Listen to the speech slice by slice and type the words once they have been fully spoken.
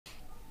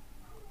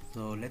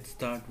So let's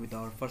start with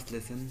our first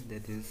lesson,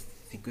 that is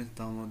sequence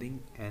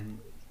downloading. And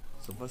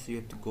so first you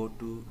have to go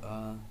to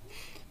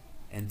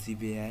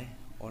NCBI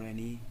or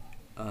any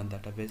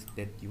database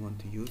that you want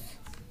to use.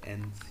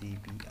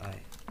 NCBI,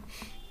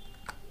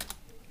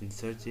 and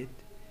search it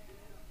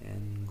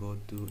and go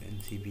to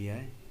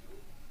NCBI.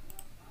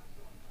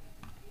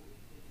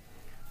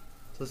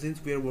 So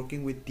since we are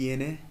working with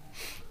DNA,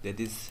 that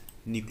is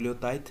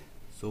nucleotide,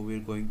 so we're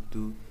going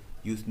to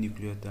use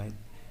nucleotide.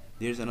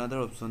 There's another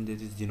option,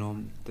 that is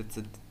genome. That's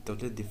a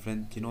totally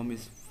different. Genome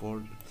is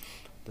for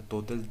the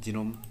total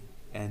genome,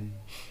 and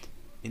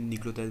in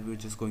nucleotide we're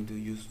just going to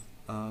use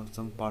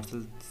some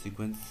partial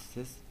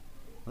sequences,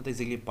 not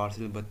exactly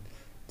partial but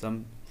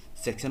some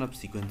section of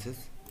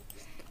sequences.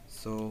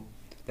 So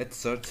let's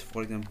search,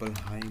 for example,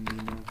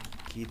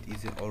 hymenokit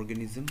is an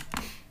organism.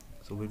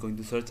 So we're going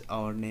to search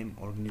our name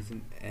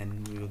organism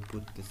and we will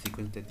put the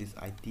sequence, that is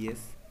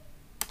ITS.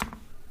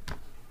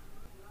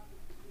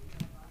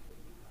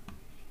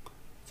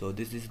 So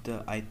this is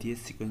the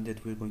ITS sequence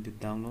that we're going to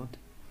download.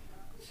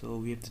 So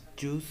we have to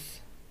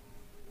choose.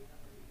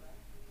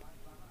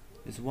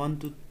 It's 1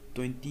 to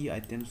 20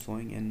 items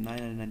showing and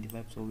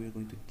 995, so we're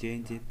going to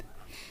change it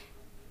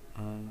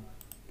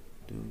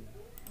to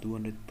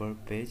 200 per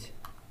page.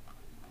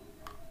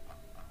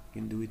 You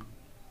can do it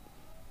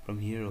from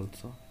here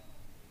also.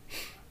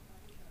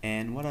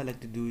 And what I like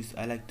to do is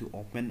I like to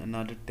open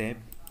another tab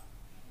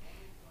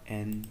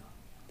and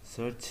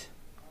search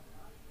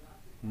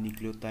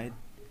nucleotide.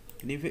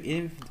 And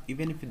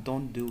even if you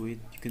don't do it,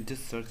 you can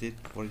just search it.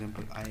 For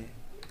example,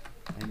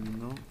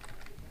 hymenokit,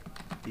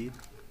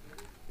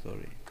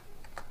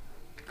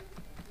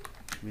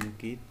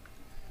 hymenokit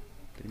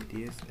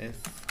 20s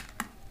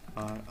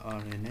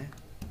rRNA.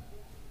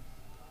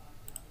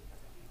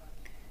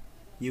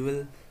 You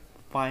will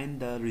find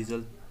the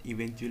result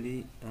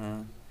eventually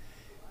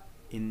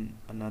in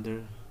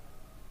another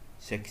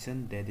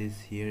section, that is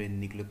here in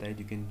nucleotide.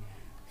 You can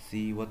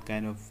see what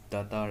kind of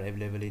data are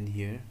available in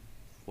here.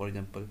 For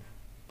example,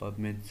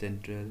 PubMed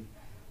Central,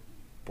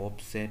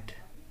 PubSet,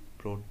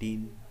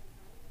 protein,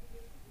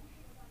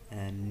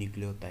 and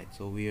nucleotide.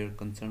 So we are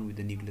concerned with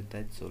the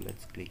nucleotide, so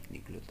let's click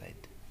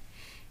nucleotide.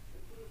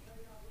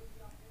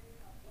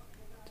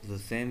 So the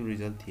same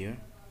result here,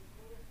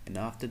 and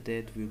after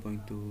that we're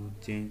going to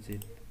change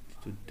it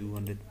to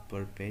 200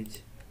 per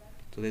page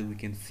so that we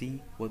can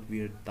see what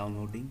we are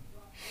downloading.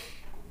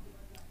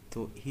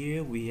 So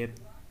here we have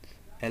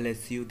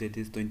LSU, that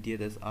is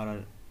 20th as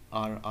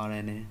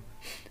rRNA,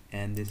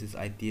 and this is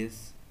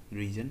ITS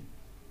region.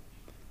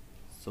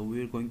 So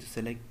we are going to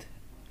select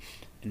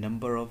a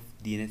number of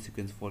DNA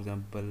sequence. For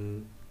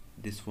example,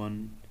 this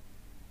one,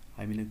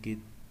 hymenokit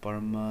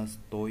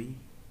parmastoi,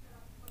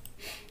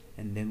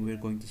 and then we are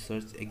going to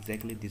search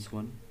exactly this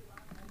one,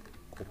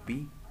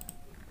 copy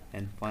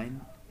and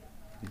find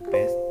and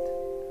paste.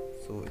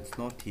 So it's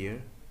not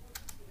here,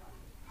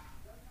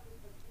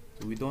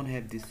 so we don't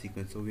have this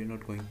sequence, so we're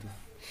not going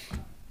to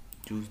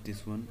choose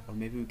this one. Or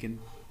maybe we can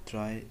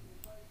try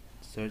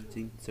search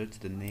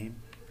the name,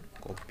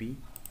 copy,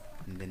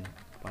 and then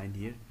find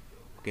here.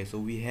 Okay, so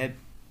we have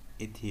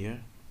it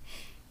here,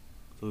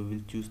 so we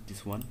will choose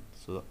this one.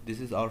 So this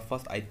is our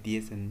first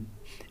ITS and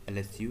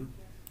LSU,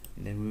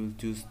 and then we will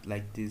choose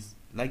like this.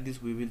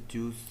 We will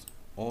choose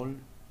all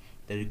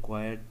the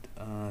required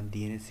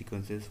DNA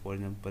sequences. For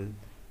example,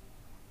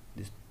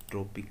 this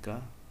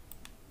Tropica,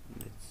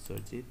 let's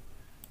search it,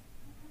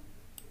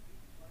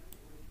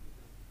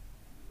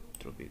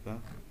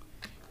 Tropica,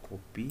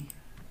 copy,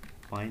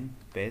 find,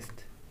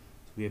 paste.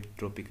 So we have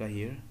Tropica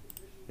here,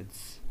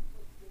 it's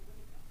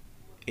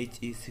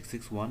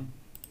HE661,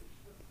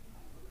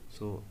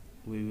 so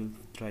we will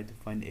try to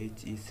find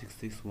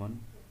HE661.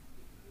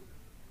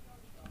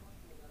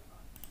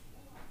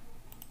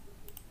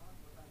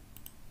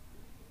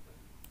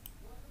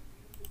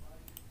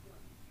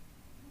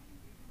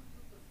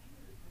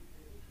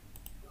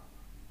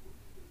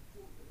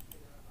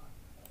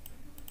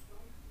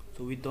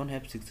 So we don't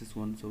have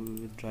 661, so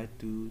we will try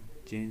to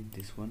change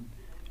this one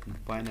and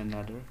find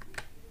another.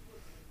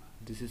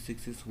 This is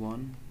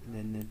 661,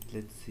 then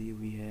let's see,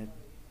 we have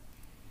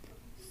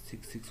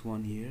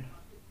 661 here,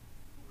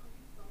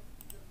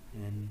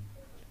 and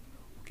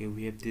okay,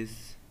 we have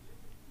this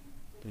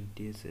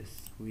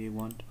 20ss, we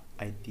want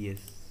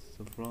ITS.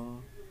 So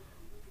from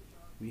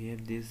we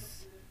have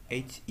this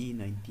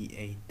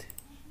HE98,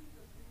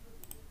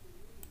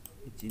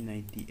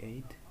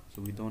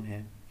 so we don't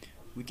have.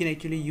 We can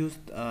actually use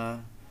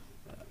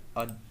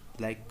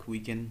like we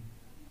can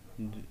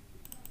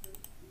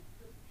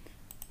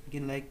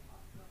like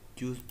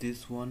choose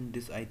this one,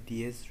 this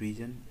ITS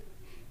region,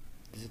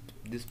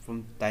 this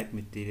from type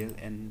material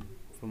and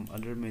from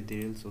other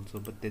materials also,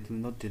 but that will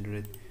not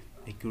generate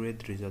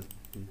accurate result.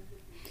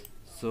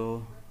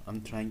 So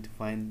I'm trying to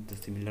find the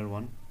similar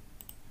one.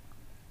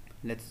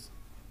 Let's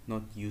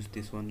not use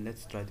this one,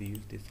 let's try to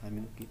use this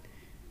hymenokit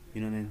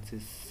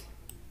unionensis.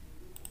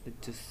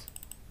 Let's just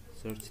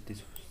search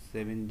this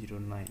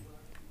 709.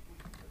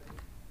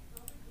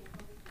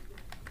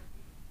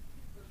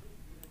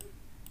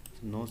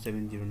 So no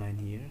 709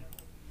 here.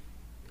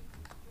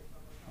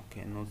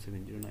 Okay, no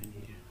 709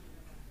 here.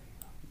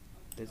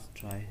 Let's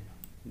try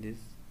this,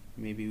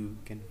 maybe we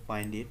can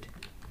find it.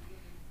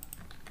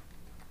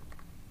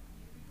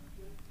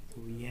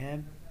 So we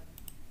have,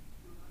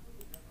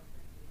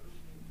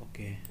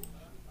 okay,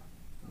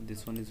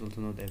 this one is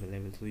also not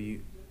available, so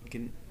you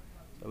can,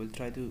 I will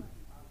try to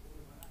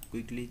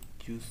quickly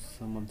choose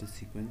some of the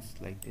sequence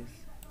like this.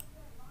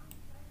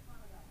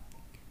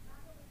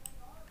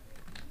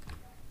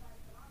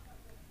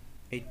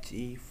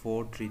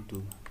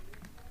 HE432,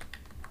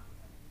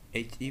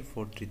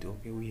 HE432.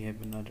 Okay, we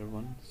have another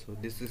one. So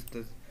this is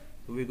the,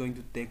 so we're going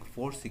to take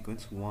 4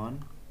 sequence,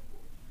 1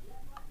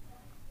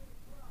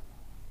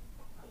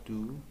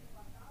 2,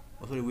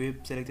 oh sorry, we have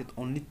selected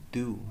only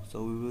 2,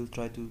 so we will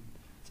try to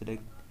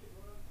select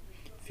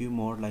few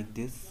more like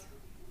this.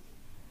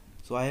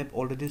 So I have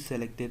already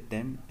selected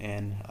them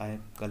and I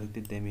have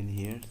collected them in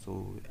here.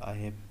 So I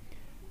have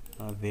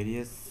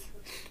various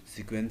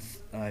sequence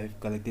I have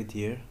collected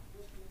here.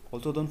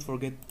 Also don't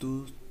forget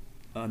to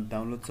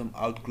download some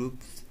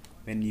outgroups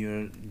when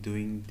you're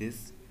doing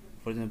this.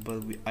 For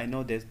example, I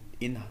know that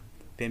in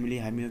family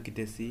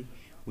Hymenocetaceae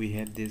we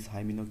have this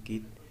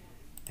Hymenocete,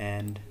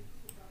 and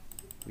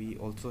we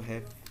also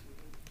have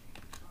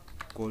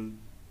called,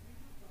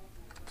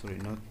 sorry,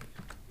 not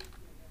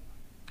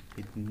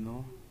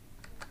Hypno,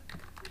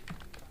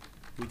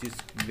 which is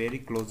very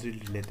closely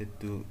related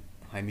to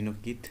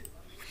Hymenocete.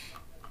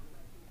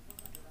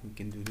 We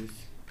can do this.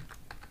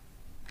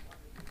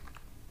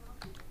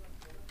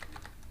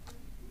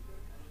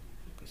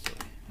 Sorry,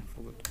 I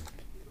forgot.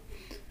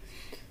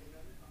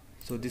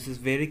 So this is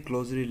very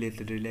closely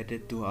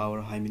related to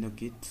our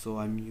Hymenocete, so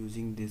I'm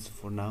using this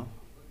for now.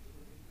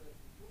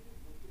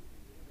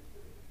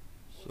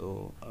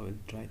 So I will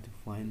try to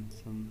find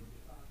some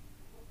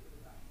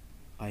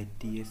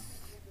ITS.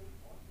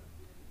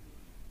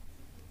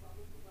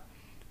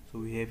 So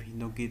we have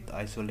Hinokit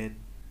isolate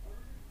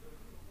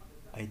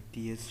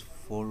ITS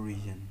 4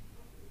 region,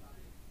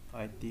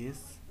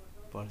 ITS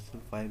parcel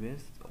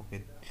 5s.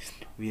 Okay,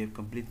 we have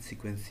complete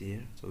sequence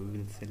here, so we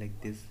will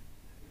select this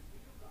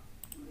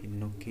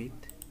Hinokit.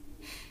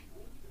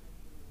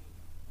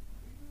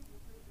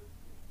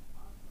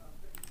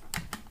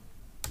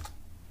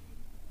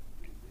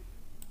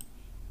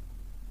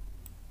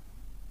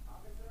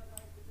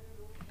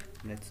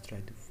 Let's try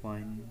to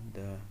find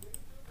the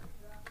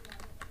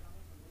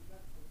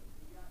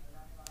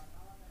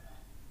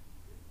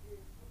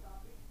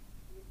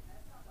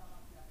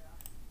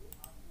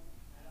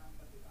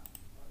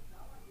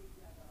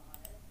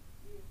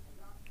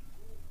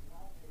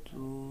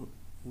so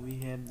we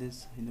have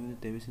this, you know, the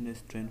Davidson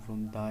strain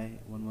from die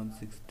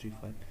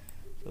 11635.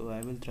 So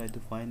I will try to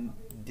find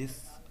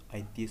this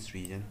ITS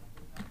region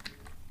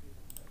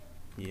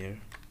here.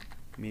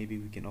 Maybe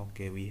we can,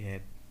 okay, we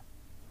have,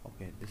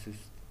 okay, this is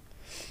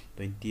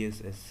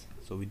 20ss,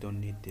 so we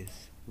don't need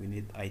this, we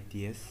need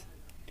ITS.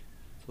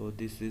 So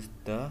this is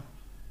the,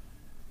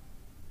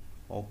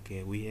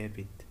 okay, we have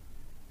it.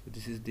 So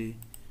this is the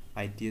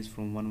ITS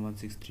from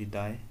 1163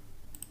 die,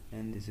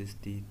 and this is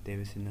the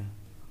Davidson.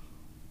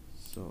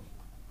 So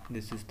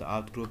this is the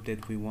outgroup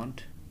that we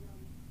want.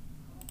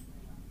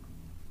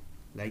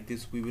 Like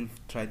this we will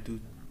try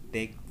to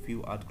take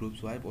few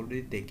outgroups. So I've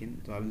already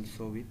taken, so I will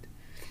show it.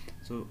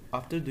 So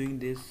after doing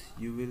this,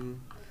 you will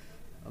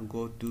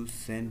go to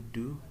send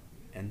to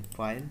and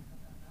file,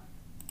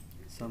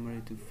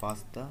 summary to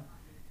fasta,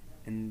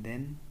 and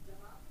then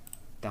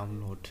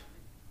download,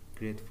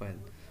 create file.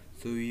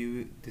 So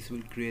this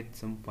will create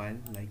some file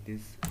like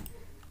this,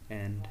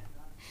 and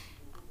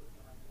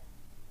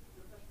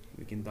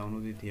we can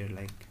download it here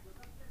like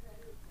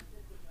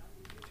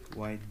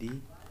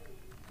YD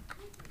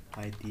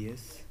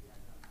ITS,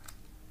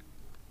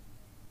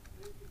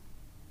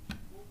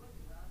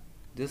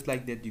 just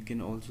like that. You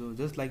can also,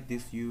 just like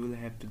this, you will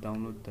have to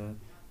download the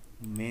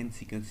main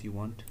sequence you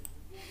want,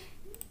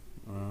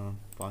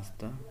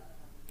 fasta.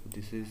 So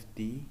this is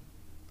the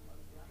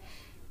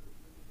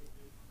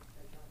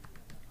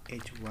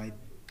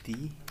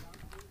HYD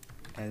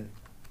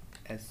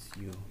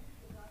LSU,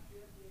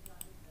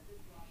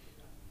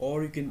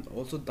 or you can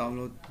also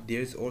download,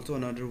 there's also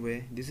another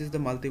way. This is the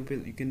multiple,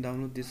 you can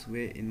download this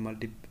way in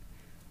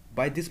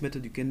by this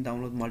method you can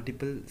download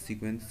multiple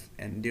sequence,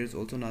 and there's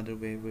also another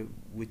way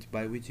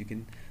by which you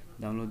can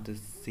download the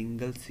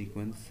single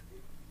sequence.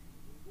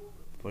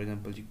 For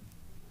example,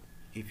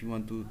 if you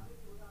want to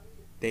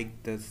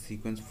take the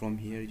sequence from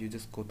here, you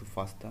just go to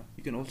fasta.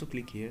 You can also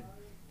click here.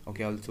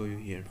 Okay, I'll show you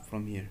here.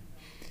 From here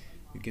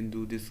you can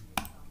do this,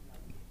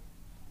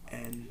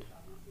 and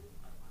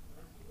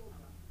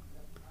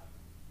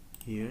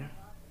here,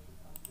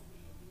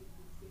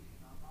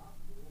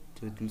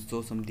 so it will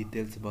show some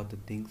details about the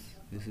things.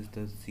 This is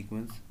the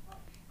sequence,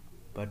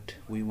 but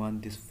we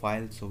want this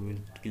file, so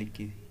we'll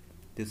click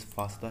this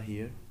fasta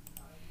here.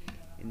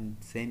 In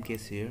same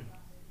case here,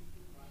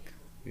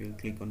 we will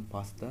click on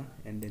fasta,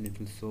 and then it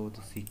will show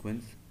the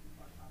sequence.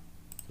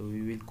 So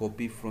we will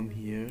copy from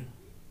here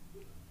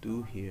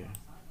to here.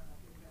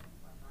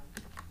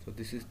 So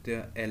this is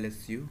the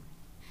LSU,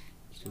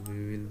 so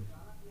we will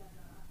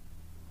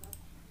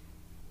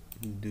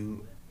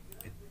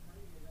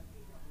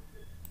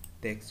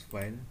text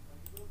file,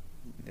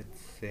 let's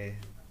say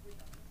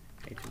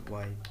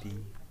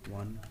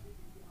hyd1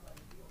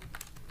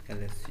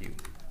 lsu.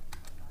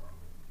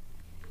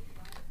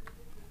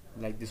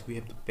 Like this, we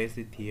have to paste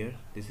it here.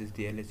 This is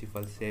the lsu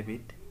file, save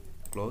it,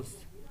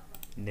 close,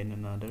 and then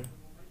another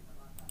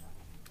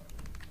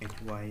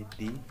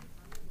hyd1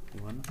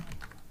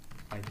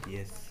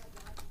 its.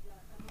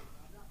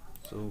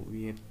 So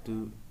we have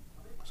to,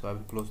 so I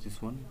will close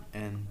this one,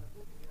 and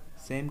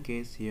same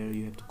case here,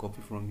 you have to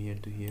copy from here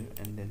to here,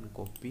 and then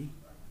copy,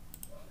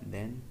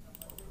 then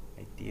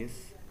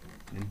its,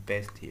 then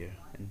paste here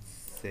and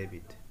save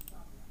it.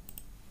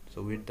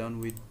 So we're done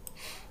with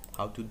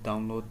how to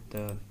download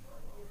the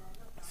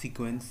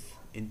sequence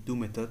in two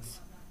methods.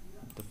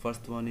 The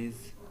first one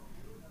is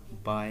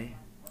by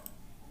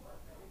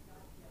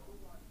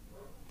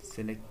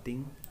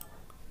selecting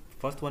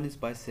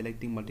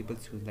multiple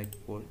sequences,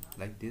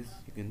 like this.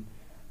 You can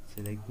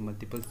select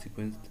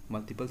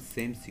multiple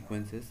same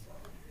sequences,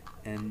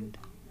 and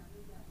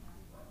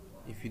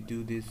if you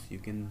do this, you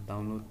can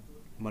download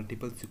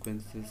multiple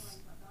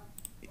sequences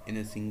in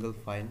a single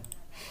file,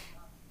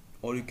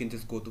 or you can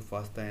just go to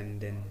fasta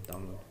and then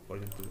download. For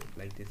example,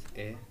 like this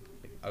A,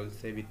 I will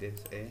save it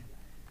as A,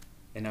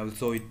 and I will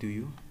show it to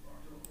you.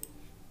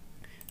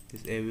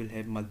 This A will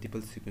have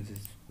multiple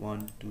sequences,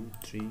 1 2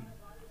 3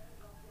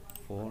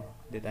 4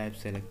 that I have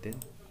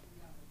selected.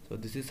 So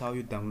this is how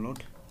you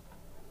download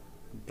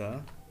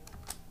the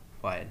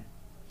file,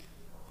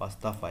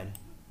 fasta file.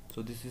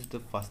 So this is the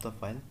fasta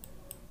file.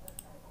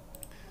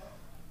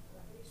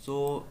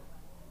 So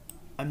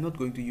I'm not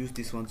going to use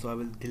this one, so I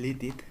will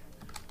delete it.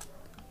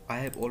 I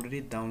have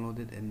already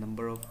downloaded a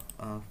number of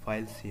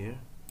files here.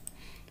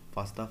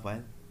 Fasta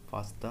file,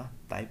 fasta,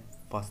 type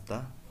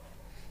fasta.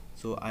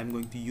 So I'm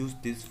going to use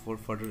this for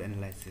further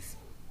analysis.